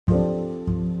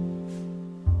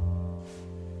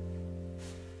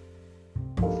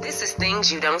This is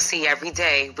Things You Don't See Every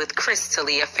Day with Chris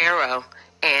Taliaferro,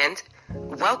 and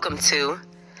welcome to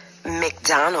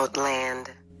McDonaldland.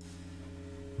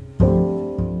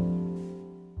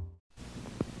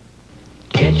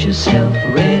 Get yourself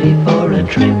ready for a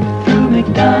trip through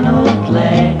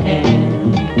McDonaldland.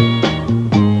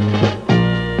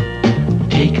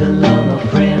 Take along a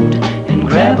friend and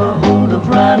grab a hold of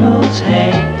Ronald's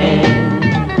hand.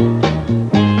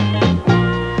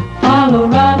 Follow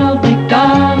Ronald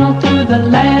McDonald through the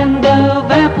land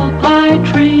of apple pie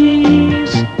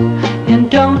trees.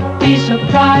 And don't be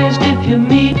surprised if you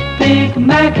meet Big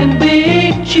Mac and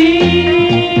Big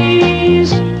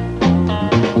Cheese.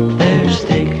 There's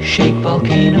thick shake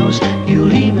volcanoes,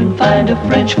 you'll even find a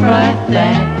French fry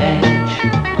thatch.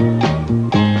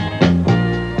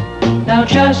 Now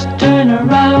just turn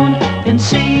around and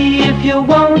see if you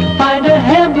won't find a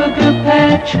hamburger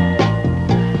patch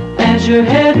as you're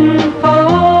heading for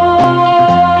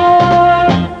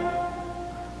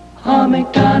a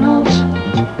McDonald's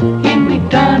in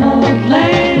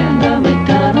McDonaldland, a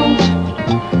McDonald's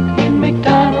in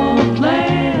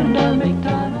McDonaldland, a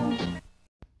McDonald's.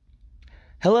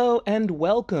 Hello and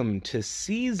welcome to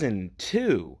Season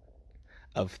 2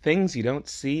 of Things You Don't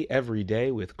See Every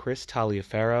Day with Chris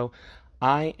Taliaferro.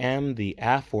 I am the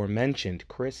aforementioned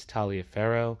Chris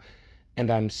Taliaferro, and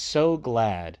I'm so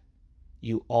glad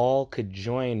you all could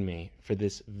join me for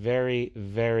this very,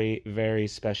 very, very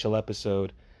special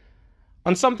episode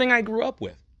on something I grew up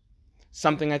with.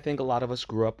 Something I think a lot of us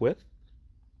grew up with.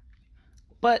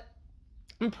 But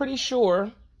I'm pretty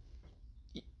sure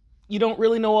you don't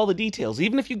really know all the details.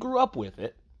 Even if you grew up with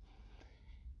it,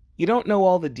 you don't know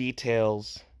all the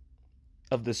details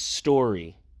of the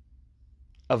story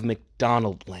of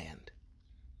McDonaldland.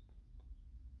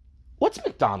 What's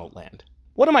McDonaldland?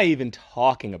 What am I even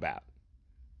talking about?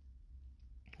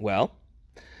 Well,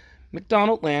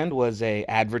 McDonaldland was an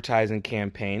advertising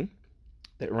campaign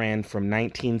that ran from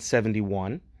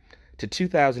 1971 to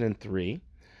 2003,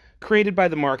 created by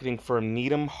the marketing firm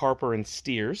Needham, Harper, and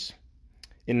Steers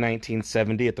in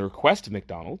 1970 at the request of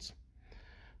McDonald's,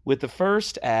 with the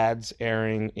first ads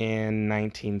airing in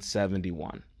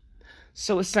 1971.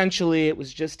 So essentially, it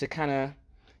was just to kind of,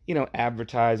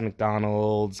 advertise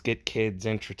McDonald's, get kids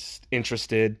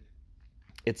interested,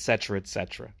 etc.,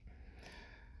 etc.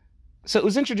 So it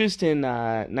was introduced in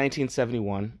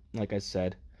 1971, like I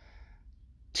said.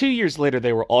 2 years later,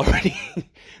 they were already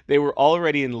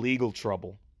in legal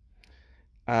trouble.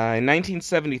 In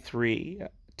 1973,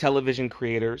 television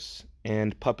creators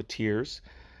and puppeteers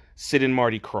Sid and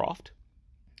Marty Krofft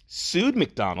sued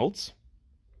McDonald's,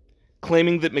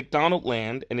 claiming that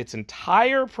McDonaldland and its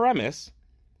entire premise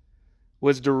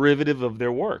was derivative of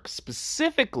their work.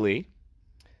 Specifically,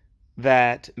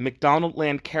 that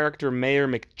McDonaldland character Mayor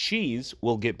McCheese,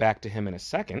 we'll get back to him in a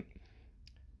second,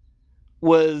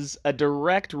 was a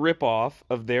direct ripoff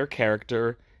of their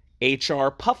character H.R.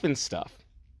 Pufnstuf.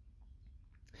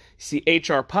 See,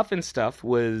 H.R. Pufnstuf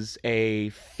was a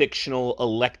fictional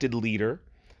elected leader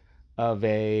of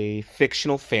a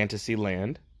fictional fantasy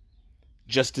land,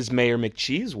 just as Mayor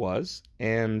McCheese was,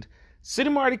 and Sid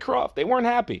and Marty Krofft, they weren't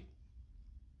happy.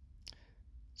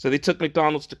 So they took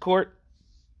McDonald's to court,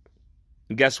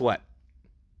 and guess what?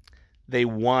 They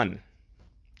won.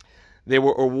 They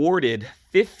were awarded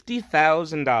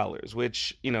 $50,000,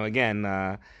 which, again,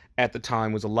 at the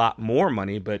time was a lot more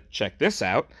money, but check this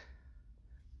out.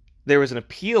 There was an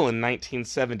appeal in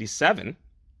 1977,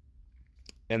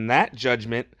 and that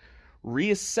judgment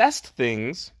reassessed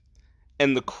things,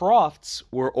 and the Krofts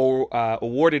were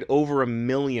awarded over $1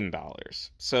 million.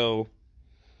 So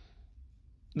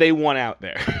they won out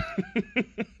there.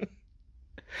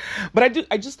 But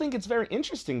I just think it's very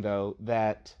interesting, though,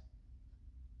 that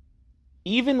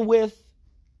even with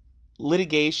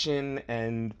litigation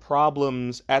and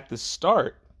problems at the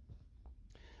start,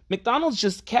 McDonald's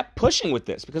just kept pushing with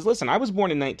this. Because, listen, I was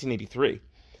born in 1983,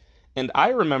 and I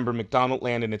remember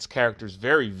McDonaldland and its characters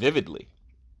very vividly.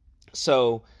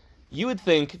 So you would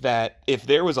think that if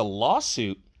there was a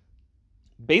lawsuit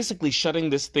basically shutting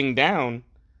this thing down,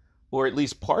 or at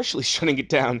least partially shutting it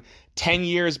down 10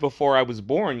 years before I was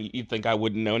born, you'd think I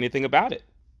wouldn't know anything about it.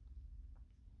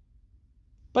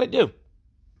 But I do.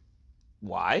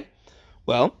 Why?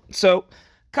 Well, so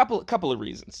couple of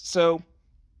reasons. So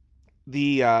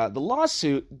the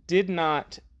lawsuit did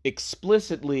not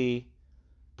explicitly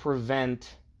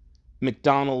prevent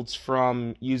McDonald's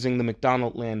from using the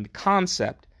McDonaldland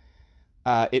concept.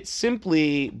 It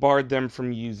simply barred them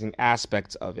from using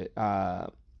aspects of it.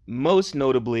 Most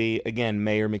notably, again,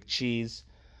 Mayor McCheese,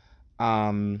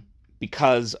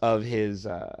 because of his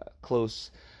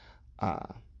close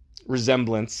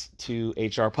resemblance to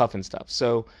HR Puffin stuff.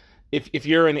 So if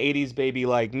you're an 80s baby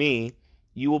like me,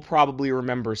 you will probably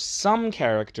remember some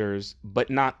characters, but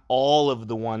not all of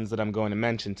the ones that I'm going to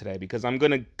mention today, because I'm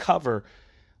going to cover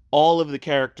all of the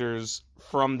characters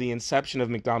from the inception of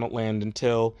McDonaldland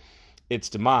until its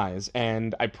demise,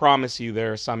 and I promise you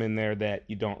there are some in there that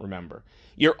you don't remember.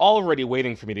 You're already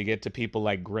waiting for me to get to people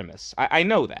like Grimace. I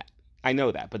know that.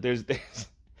 But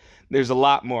there's a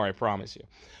lot more, I promise you.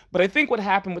 But I think what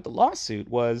happened with the lawsuit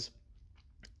was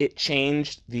it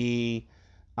changed the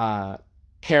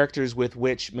characters with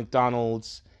which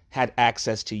McDonald's had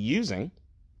access to using,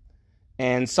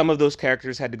 and some of those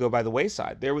characters had to go by the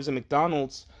wayside. There was a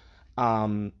McDonald's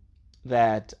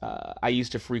that I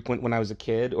used to frequent when I was a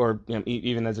kid, or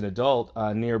even as an adult,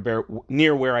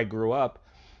 near where I grew up.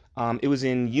 It was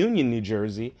in Union, New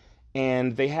Jersey,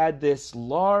 and they had this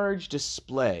large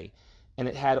display, and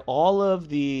it had all of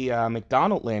the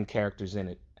McDonaldland characters in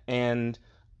it. And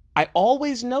I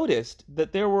always noticed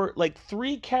that there were like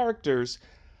 3 characters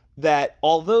that,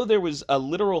 although there was a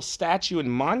literal statue and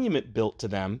monument built to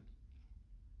them,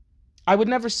 I would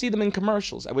never see them in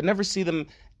commercials. I would never see them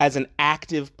as an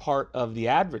active part of the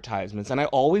advertisements, and I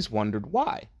always wondered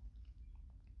why.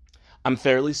 I'm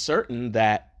fairly certain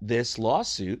that this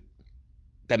lawsuit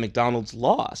that McDonald's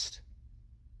lost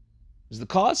is the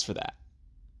cause for that.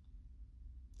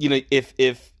 You know, if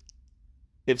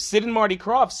Sid and Marty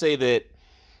Krofft say that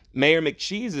Mayor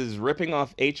McCheese is ripping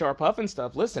off HR Puffin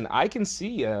stuff, listen, I can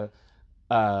see a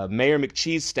Mayor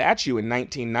McCheese statue in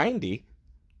 1990,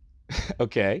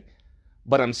 okay?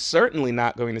 But I'm certainly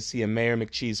not going to see a Mayor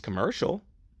McCheese commercial.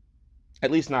 At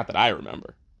least not that I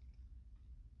remember.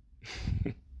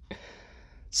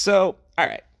 So, all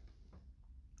right.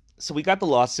 So we got the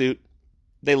lawsuit.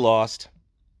 They lost.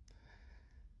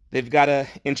 They've got to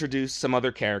introduce some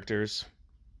other characters.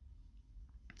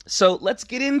 So let's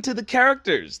get into the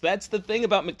characters. That's the thing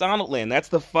about McDonaldland. That's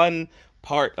the fun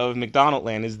part of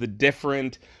McDonaldland, is the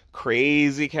different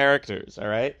crazy characters, all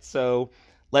right? So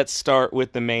let's start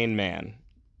with the main man,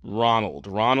 Ronald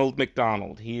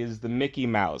McDonald. He is the Mickey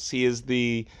Mouse. He is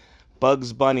the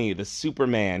Bugs Bunny, the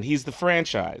Superman. He's the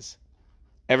franchise.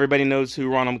 Everybody knows who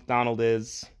Ronald McDonald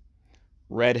is.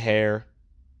 Red hair,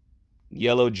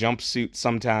 yellow jumpsuit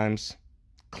sometimes,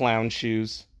 clown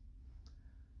shoes.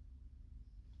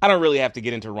 I don't really have to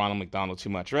get into Ronald McDonald too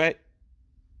much, right?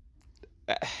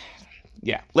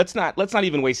 Yeah, let's not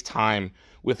even waste time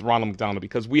with Ronald McDonald,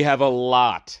 because we have a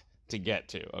lot to get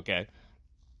to, okay?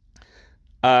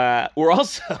 We're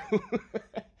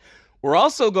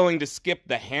also going to skip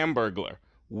the Hamburglar.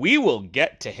 We will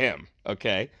get to him,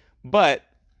 okay? But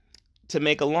to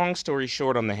make a long story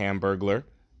short on the Hamburglar,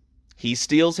 he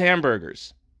steals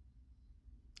hamburgers.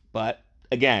 But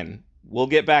again, we'll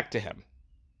get back to him.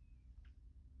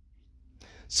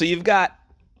 So you've got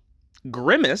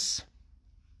Grimace,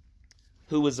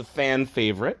 who was a fan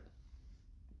favorite.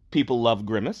 People love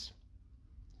Grimace.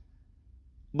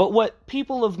 But what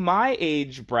people of my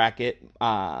age bracket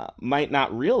might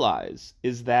not realize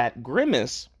is that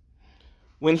Grimace,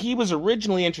 when he was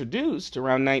originally introduced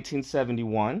around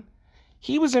 1971,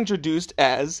 he was introduced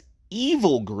as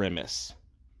Evil Grimace.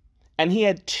 And he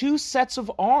had 2 sets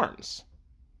of arms.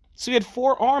 So he had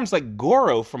 4 arms like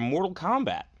Goro from Mortal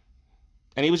Kombat.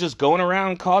 And he was just going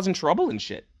around causing trouble and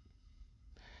shit.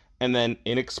 And then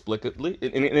inexplicably,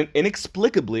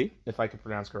 if I could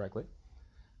pronounce correctly,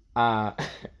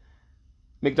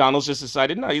 McDonald's just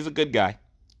decided, no, he's a good guy.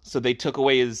 So they took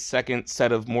away his second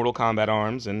set of Mortal Kombat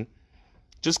arms and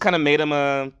just kind of made him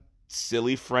a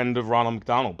silly friend of Ronald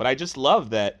McDonald. But I just love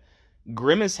that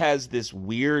Grimace has this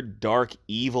weird, dark,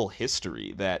 evil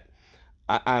history that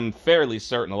I'm fairly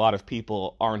certain a lot of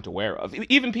people aren't aware of.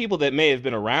 Even people that may have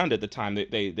been around at the time,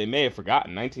 they may have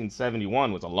forgotten.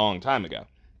 1971 was a long time ago.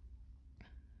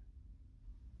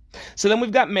 So then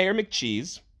we've got Mayor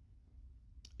McCheese.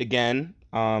 Again,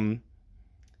 we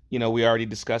already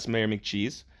discussed Mayor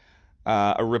McCheese.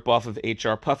 A ripoff of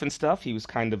HR Puffin stuff. He was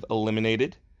kind of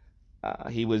eliminated.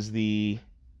 He was the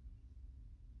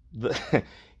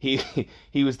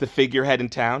he was the figurehead in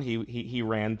town. He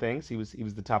ran things. He was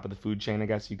the top of the food chain, I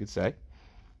guess you could say.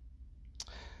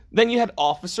 Then you had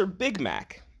Officer Big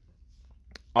Mac.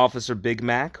 Officer Big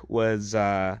Mac was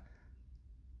the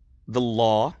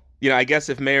law. I guess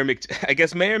Mayor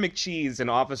McCheese and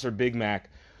Officer Big Mac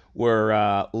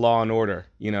were law and order.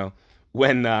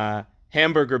 When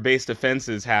hamburger-based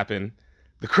offenses happen,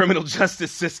 the criminal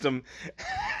justice system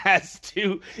has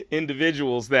 2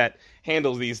 individuals that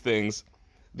handle these things.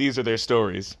 These are their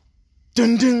stories.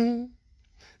 Dun dun.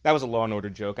 That was a Law and Order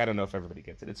joke. I don't know if everybody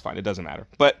gets it. It's fine. It doesn't matter.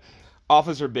 But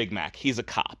Officer Big Mac, he's a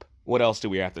cop. What else do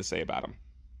we have to say about him?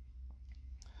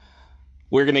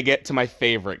 we're going to get to my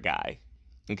favorite guy.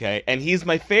 Okay? And he's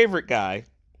my favorite guy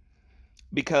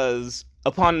because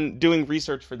upon doing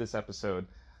research for this episode,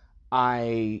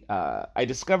 I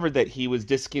discovered that he was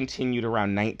discontinued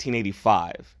around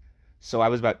 1985. So I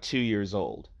was about 2 years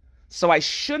old. So I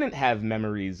shouldn't have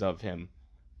memories of him,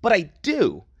 but I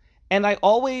do. And I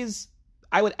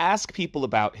would ask people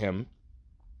about him,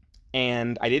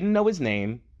 and I didn't know his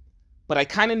name, but I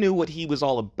kind of knew what he was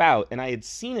all about, and I had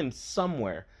seen him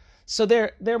somewhere. So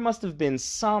there must have been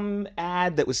some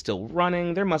ad that was still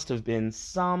running. There must have been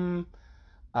some,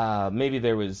 maybe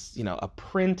there was, a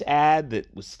print ad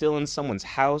that was still in someone's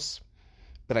house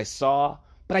that I saw.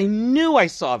 But I knew I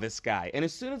saw this guy. And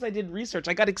as soon as I did research,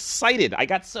 I got excited. I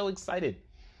got so excited.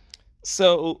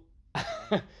 So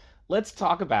let's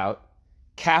talk about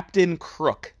Captain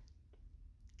Crook.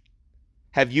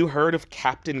 Have you heard of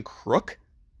Captain Crook?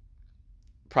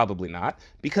 Probably not,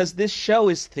 because this show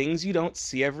is things you don't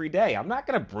see every day. I'm not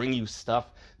going to bring you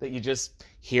stuff that you just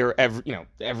hear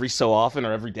every so often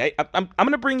or every day. I'm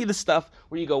going to bring you the stuff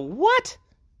where you go, what?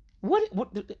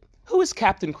 Who is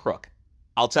Captain Crook?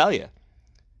 I'll tell you.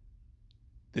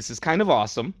 This is kind of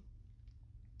awesome.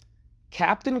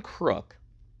 Captain Crook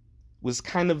was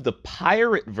kind of the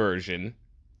pirate version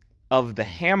of the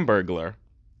Hamburglar.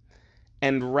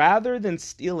 And rather than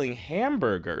stealing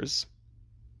hamburgers,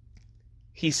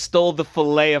 he stole the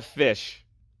fillet of fish.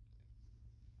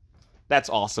 That's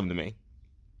awesome to me.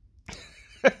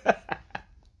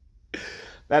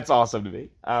 That's awesome to me.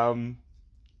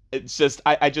 It's just,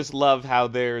 I just love how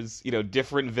there's,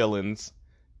 different villains,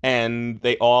 and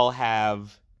they all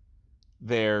have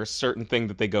their certain thing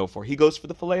that they go for. He goes for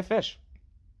the fillet of fish.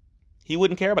 He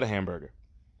wouldn't care about a hamburger.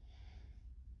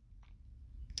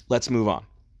 Let's move on.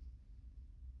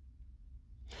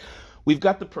 We've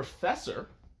got the professor.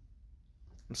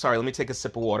 I'm sorry, let me take a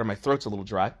sip of water. My throat's a little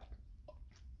dry.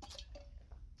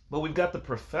 But we've got the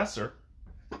professor.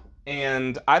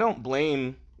 And I don't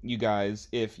blame you guys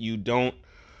if you don't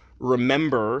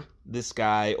remember this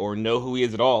guy or know who he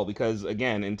is at all. Because,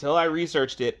 again, until I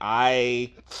researched it,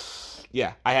 I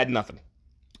had nothing.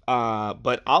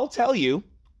 But I'll tell you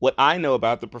what I know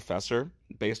about the professor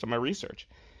based on my research.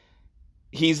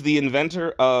 He's the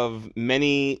inventor of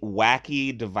many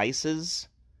wacky devices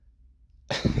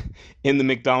in the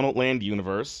McDonaldland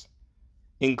universe,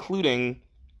 including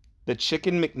the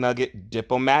Chicken McNugget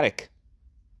Dip-O-Matic.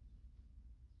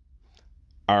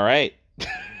 All right.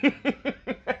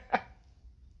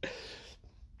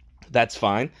 That's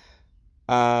fine.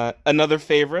 Another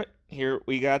favorite here,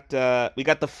 we got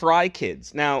the Fry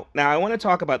Kids. Now I want to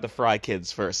talk about the Fry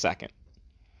Kids for a second.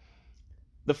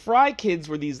 The Fry Kids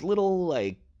were these little,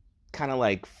 kind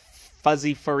of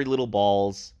fuzzy, furry little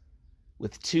balls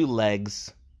with 2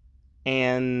 legs,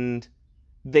 and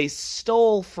they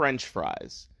stole French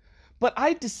fries. But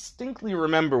I distinctly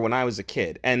remember when I was a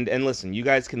kid, and listen, you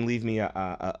guys can leave me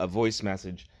a voice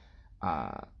message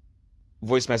at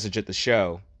the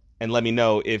show, and let me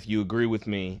know if you agree with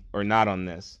me or not on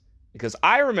this. Because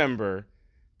I remember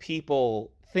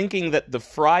people thinking that the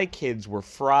Fry Kids were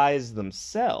fries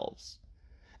themselves.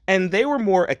 And they were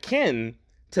more akin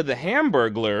to the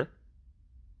Hamburglar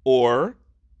or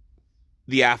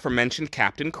the aforementioned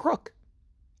Captain Crook,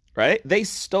 right? They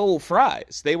stole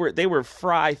fries. They were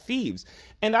fry thieves.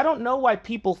 And I don't know why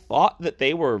people thought that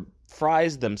they were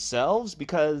fries themselves,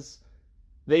 because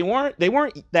they weren't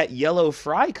that yellow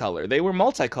fry color. They were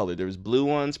multicolored. There was blue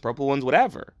ones, purple ones,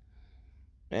 whatever.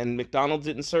 And McDonald's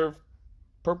didn't serve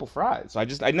purple fries. So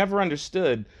I never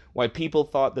understood why people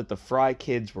thought that the Fry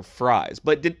Kids were fries.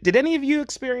 But did any of you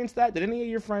experience that? Did any of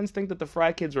your friends think that the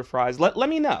Fry Kids were fries? Let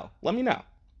me know. Let me know.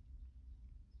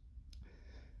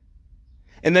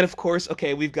 And then, of course,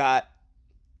 okay, we've got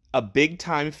a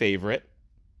big-time favorite,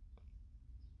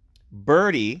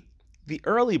 Birdie the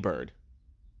Early Bird.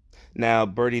 Now,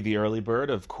 Birdie the Early Bird,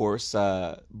 of course,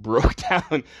 broke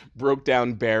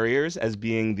down barriers as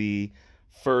being the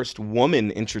first woman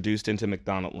introduced into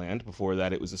McDonaldland. Before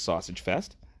that, it was a sausage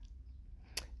fest.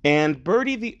 And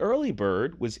Birdie the Early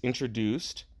Bird was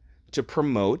introduced to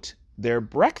promote their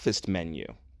breakfast menu.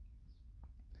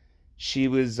 She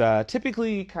was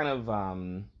typically kind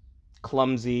of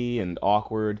clumsy and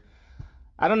awkward.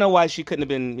 I don't know why she couldn't have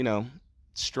been,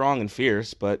 strong and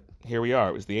fierce, but here we are.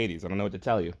 It was the 80s. I don't know what to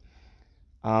tell you.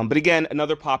 But again,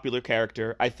 another popular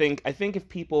character. I think if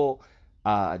people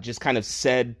just kind of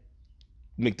said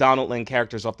McDonaldland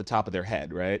characters off the top of their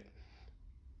head, right?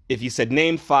 If you said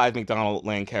name 5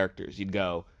 McDonaldland characters, you'd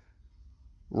go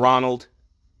Ronald,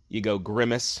 you go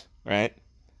Grimace, right?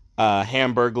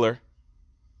 Hamburglar.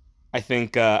 I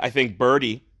think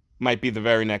Birdie might be the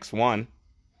very next one.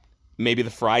 Maybe the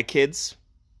Fry Kids.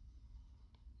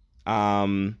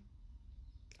 Um,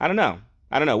 I don't know.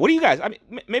 I don't know. What do you guys? I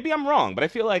mean, maybe I'm wrong, but I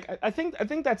feel like I think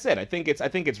that's it. I think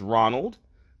it's Ronald,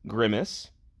 Grimace,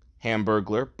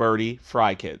 Hamburglar, Birdie,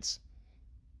 Fry Kids.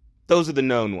 Those are the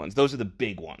known ones. Those are the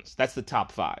big ones. That's the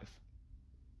top five.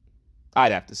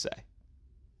 I'd have to say.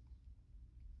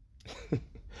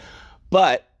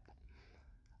 But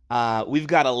we've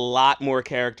got a lot more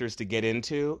characters to get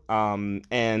into,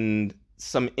 and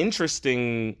some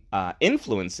interesting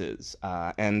influences.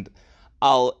 And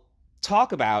I'll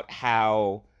talk about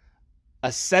how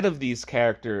a set of these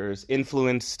characters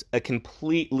influenced a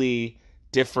completely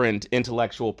different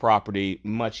intellectual property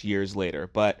much years later.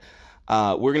 But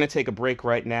we're going to take a break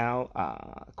right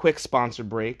now, quick sponsor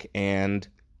break, and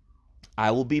I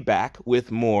will be back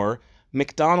with more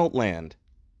McDonaldland.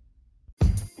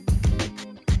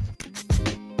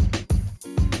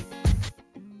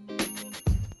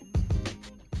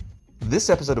 This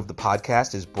episode of the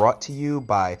podcast is brought to you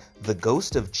by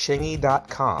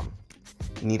theghostofchingy.com.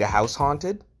 Need a house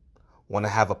haunted? Want to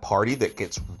have a party that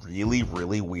gets really,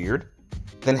 really weird?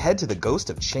 Then head to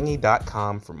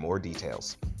theghostofchingy.com for more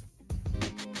details.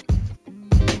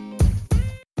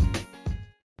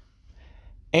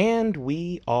 And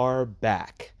we are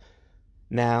back.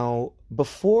 Now,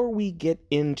 before we get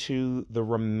into the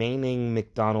remaining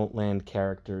McDonaldland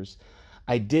characters,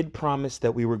 I did promise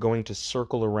that we were going to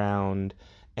circle around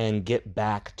and get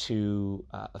back to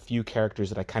a few characters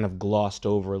that I kind of glossed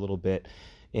over a little bit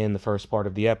in the first part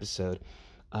of the episode.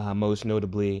 Most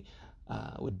notably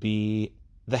would be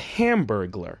the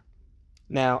Hamburglar.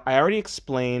 Now, I already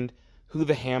explained who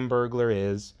the Hamburglar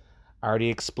is. I already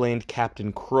explained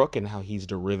Captain Crook and how he's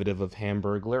derivative of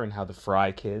Hamburglar, and how the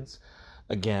Fry Kids,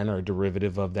 again, are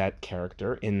derivative of that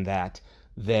character in that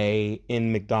they,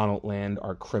 in McDonaldland,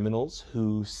 are criminals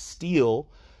who steal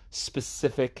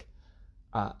specific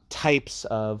types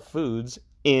of foods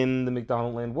in the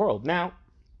McDonaldland world. Now,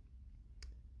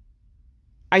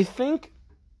 I think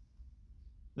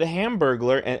the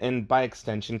Hamburglar, and by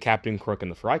extension Captain Crook and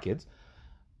the Fry Kids,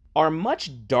 are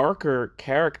much darker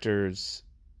characters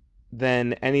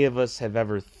than any of us have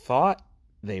ever thought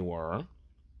they were.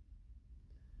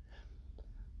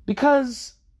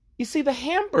 Because, you see, the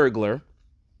Hamburglar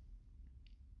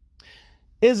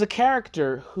is a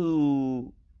character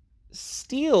who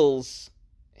steals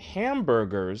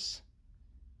hamburgers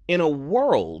in a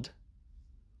world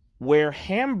where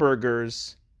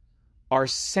hamburgers are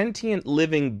sentient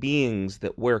living beings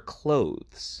that wear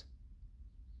clothes.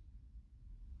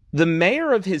 The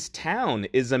mayor of his town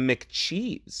is a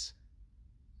McCheese.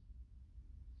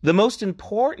 The most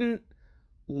important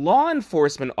law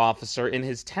enforcement officer in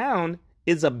his town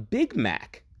is a Big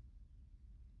Mac.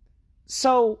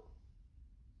 So,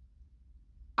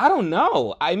 I don't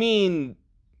know. I mean,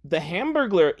 the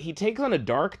Hamburglar, he takes on a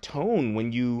dark tone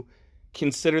when you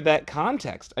consider that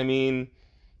context. I mean,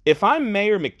 if I'm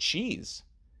Mayor McCheese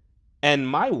and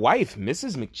my wife,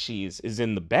 Mrs. McCheese, is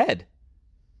in the bed,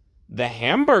 the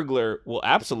Hamburglar will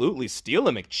absolutely steal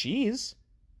a McCheese.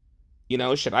 You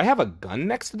know, should I have a gun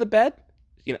next to the bed?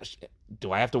 You know,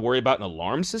 do I have to worry about an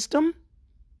alarm system?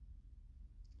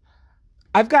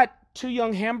 I've got 2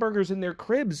 young hamburgers in their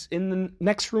cribs in the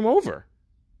next room over.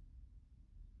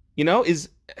 You know, does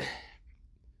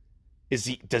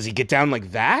he get down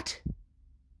like that?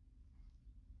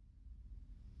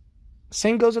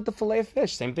 Same goes with the fillet of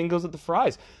fish. Same thing goes with the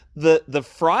fries. The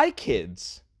Fry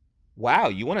Kids. Wow,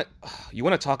 you want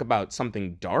to talk about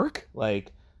something dark?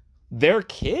 Like, they're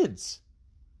kids.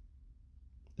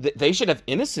 They should have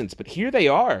innocence, but here they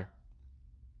are,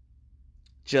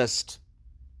 just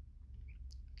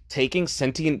taking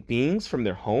sentient beings from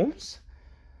their homes.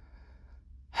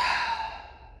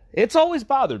 It's always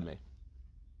bothered me.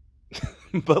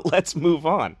 But let's move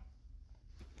on.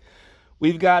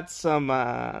 We've got some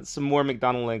more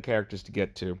McDonaldland characters to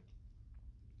get to.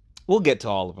 We'll get to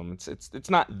all of them. It's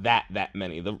not that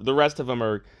many. The rest of them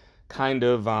are kind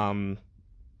of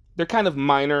they're kind of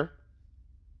minor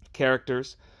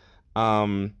characters.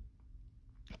 But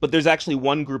there's actually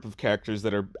one group of characters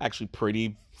that are actually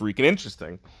pretty freaking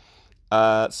interesting.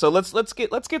 So let's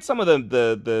get some of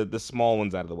the small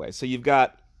ones out of the way. So you've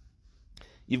got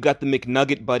the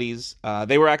McNugget buddies.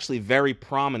 They were actually very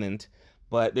prominent,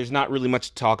 but there's not really much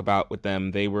to talk about with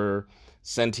them. They were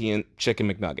sentient chicken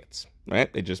McNuggets,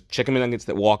 right? They just chicken McNuggets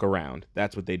that walk around.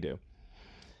 That's what they do.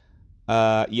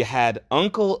 You had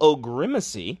Uncle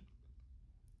O'Grimacy.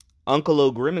 Uncle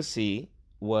O'Grimacy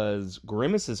was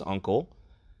Grimace's uncle,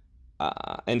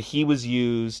 and he was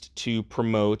used to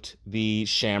promote the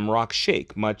Shamrock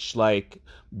Shake, much like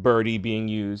Birdie being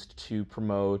used to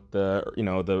promote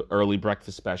the early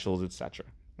breakfast specials, etc.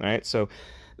 Right? So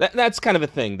That's kind of a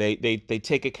thing. They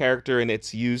take a character and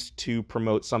it's used to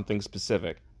promote something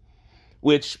specific,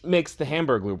 which makes the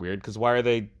Hamburglar weird because why are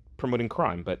they promoting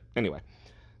crime? But anyway,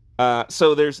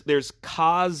 so there's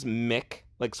Cosmic,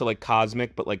 like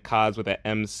cosmic, but like cos with a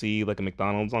MC, like a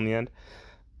McDonald's on the end.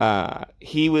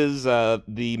 He was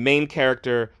the main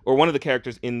character or one of the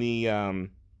characters in the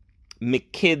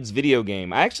McKids video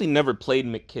game. I actually never played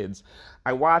McKids.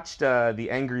 I watched the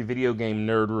Angry Video Game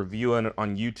Nerd review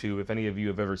on YouTube, if any of you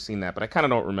have ever seen that, but I kind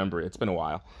of don't remember it. It's been a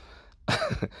while.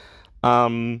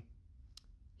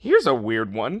 Here's a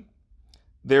weird one.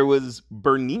 There was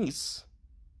Bernice,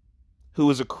 who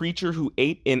was a creature who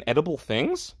ate inedible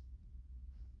things.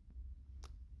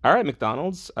 All right,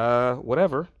 McDonald's,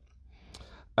 whatever.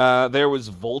 There was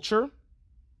Vulture,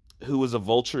 who was a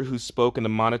vulture who spoke in a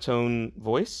monotone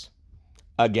voice.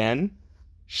 Again,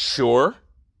 sure,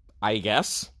 I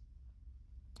guess.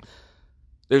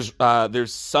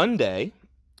 There's Sunday,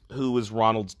 who was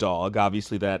Ronald's dog.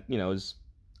 Obviously, that is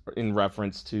in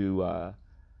reference to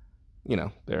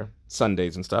their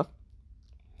Sundays and stuff.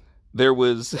 There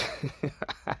was,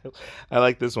 I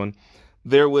like this one.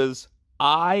 There was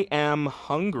I Am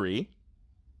Hungry,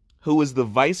 who was the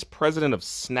vice president of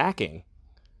snacking.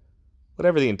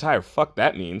 Whatever the entire fuck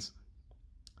that means.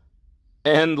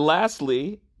 And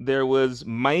lastly, there was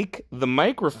Mike the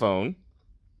Microphone,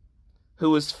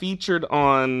 who was featured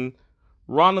on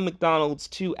Ronald McDonald's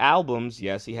 2 albums.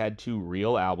 Yes, he had 2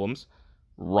 real albums.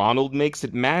 Ronald Makes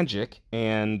It Magic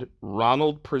and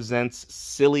Ronald Presents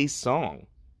Silly Song.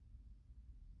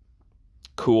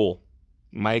 Cool.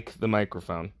 Mike the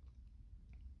Microphone.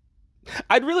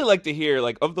 I'd really like to hear,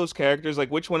 like, of those characters, like,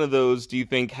 which one of those do you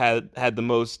think had the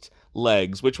most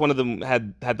legs? Which one of them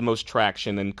had the most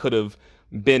traction and could have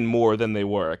been more than they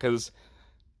were? Because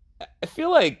I feel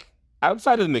like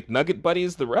outside of the McNugget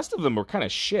buddies, the rest of them were kind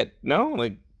of shit, no?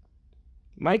 Like,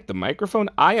 Mike the Microphone,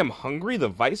 I Am Hungry, the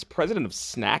vice president of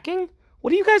snacking?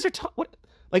 What are you guys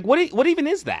what even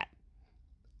is that?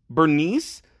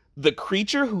 Bernice, the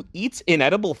creature who eats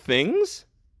inedible things?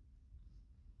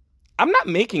 I'm not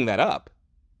making that up.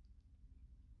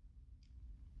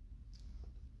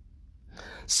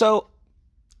 So,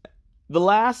 the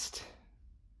last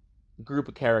group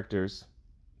of characters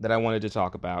that I wanted to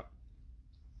talk about,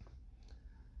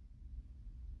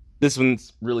 this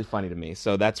one's really funny to me,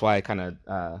 so that's why I kind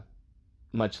of,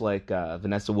 much like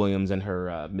Vanessa Williams and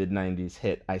her mid-90s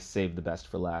hit, I saved the best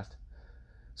for last.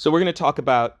 So we're going to talk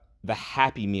about the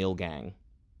Happy Meal gang.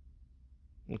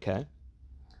 Okay?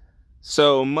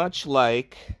 So much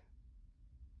like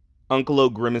Uncle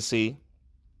O'Grimacy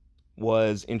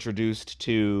was introduced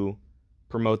to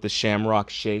promote the Shamrock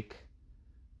Shake,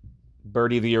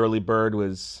 Birdie the Early Bird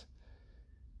was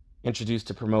introduced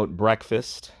to promote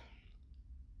breakfast,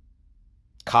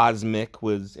 Cosmic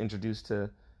was introduced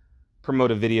to promote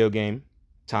a video game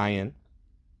tie-in.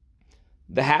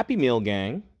 The Happy Meal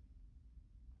gang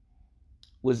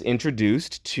was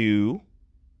introduced to,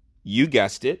 you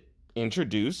guessed it,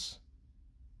 introduce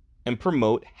and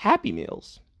promote Happy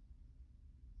Meals.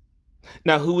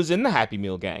 Now, who was in the Happy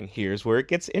Meal gang? Here's where it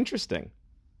gets interesting.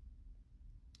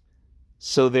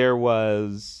 So there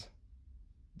was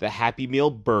the Happy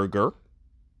Meal burger,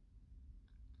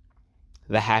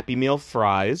 the Happy Meal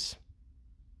fries,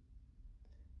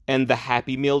 and the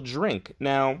Happy Meal drink.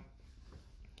 Now,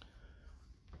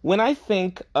 when I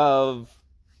think of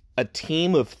a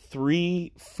team of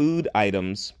 3 food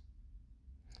items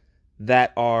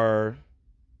that are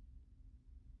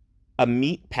a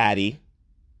meat patty,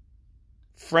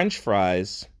 French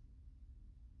fries,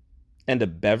 and a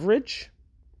beverage,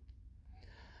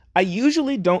 I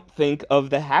usually don't think of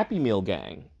the Happy Meal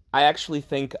gang. I actually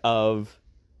think of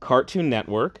Cartoon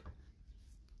Network,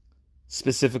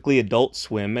 specifically Adult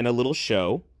Swim, and a little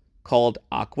show called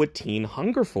Aqua Teen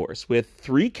Hunger Force with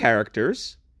 3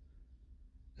 characters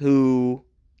who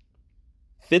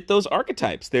fit those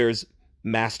archetypes. There's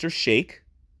Master Shake,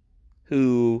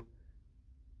 who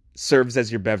serves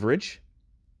as your beverage.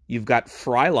 You've got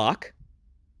Frylock,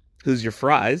 who's your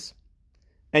fries.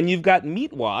 And you've got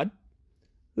Meatwad,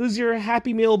 who's your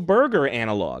Happy Meal burger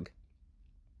analog.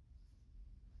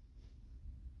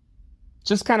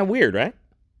 Just kind of weird, right?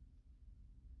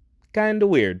 Kind of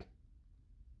weird.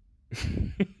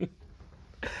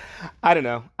 I don't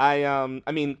know.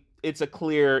 I mean, it's a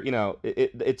clear,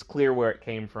 it's clear where it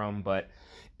came from, but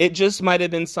it just might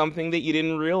have been something that you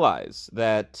didn't realize,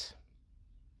 that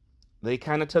they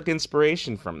kind of took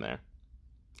inspiration from there.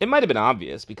 It might have been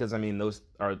obvious because, I mean, those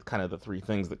are kind of the 3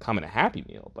 things that come in a Happy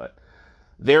Meal, but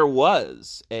there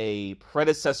was a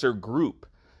predecessor group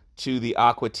to the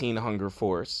Aqua Teen Hunger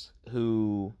Force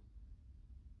who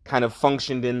kind of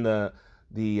functioned in the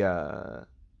the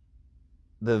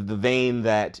vein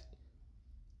that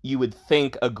you would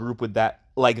think a group would that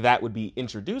would be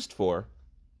introduced for,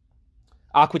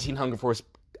 Aqua Teen Hunger Force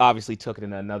obviously took it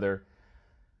in another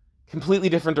completely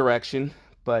different direction,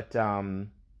 but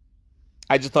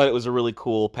I just thought it was a really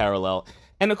cool parallel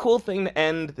and a cool thing to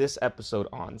end this episode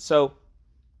on. So,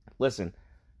 listen,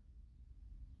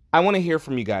 I want to hear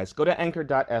from you guys. Go to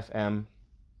anchor.fm,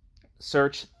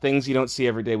 search Things You Don't See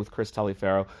Every Day with Chris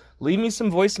Taliaferro. Leave me some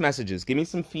voice messages. Give me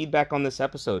some feedback on this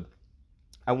episode.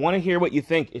 I want to hear what you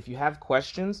think. If you have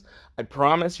questions, I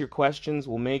promise your questions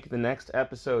will make the next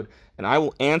episode, and I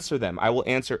will answer them. I will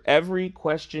answer every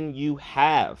question you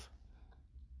have.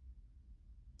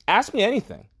 Ask me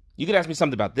anything. You could ask me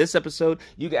something about this episode.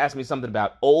 You could ask me something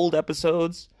about old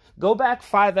episodes. Go back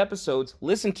 5 episodes,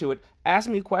 listen to it, ask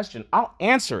me a question. I'll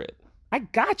answer it. I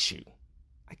got you.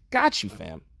 I got you,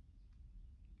 fam.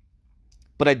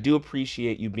 But I do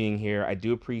appreciate you being here. I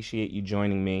do appreciate you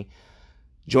joining me.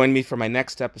 Join me for my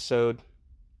next episode.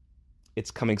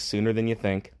 It's coming sooner than you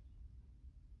think.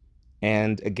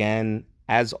 And again,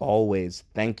 as always,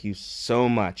 thank you so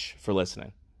much for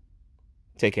listening.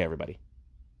 Take care, everybody.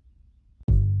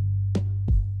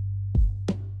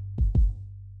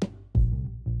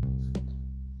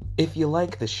 If you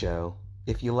like the show,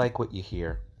 if you like what you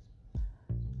hear,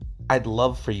 I'd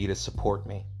love for you to support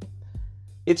me.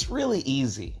 It's really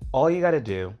easy. All you got to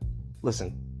do,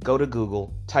 listen, go to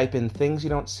Google, type in Things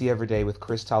You Don't See Every Day with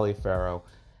Chris Taliaferro.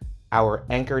 Our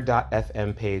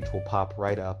anchor.fm page will pop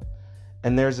right up,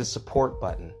 and there's a support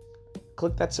button.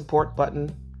 Click that support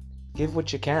button, give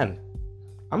what you can.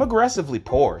 I'm aggressively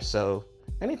poor, so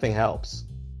anything helps.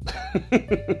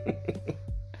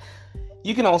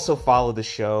 You can also follow the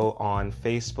show on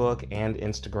Facebook and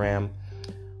Instagram.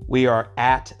 We are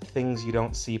at Things You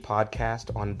Don't See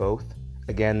Podcast on both.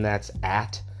 Again, that's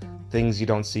at Things You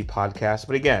Don't See Podcast.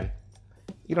 But again,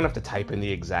 you don't have to type in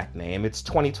the exact name. It's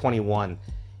 2021.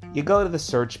 You go to the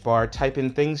search bar, type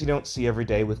in Things You Don't See Every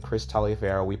Day with Chris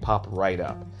Taliaferro. We pop right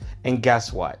up. And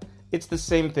guess what? It's the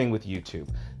same thing with YouTube.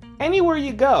 Anywhere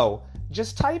you go,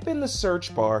 just type in the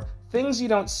search bar, Things You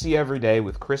Don't See Every Day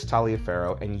with Chris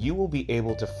Taliaferro, and you will be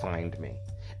able to find me.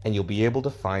 And you'll be able to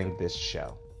find this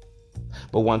show.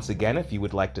 But once again, if you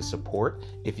would like to support,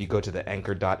 if you go to the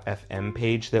anchor.fm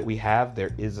page that we have,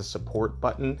 there is a support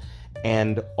button,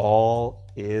 and all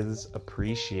is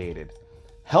appreciated.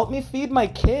 Help me feed my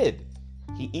kid.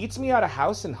 He eats me out of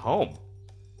house and home.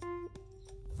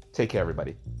 Take care,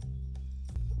 everybody.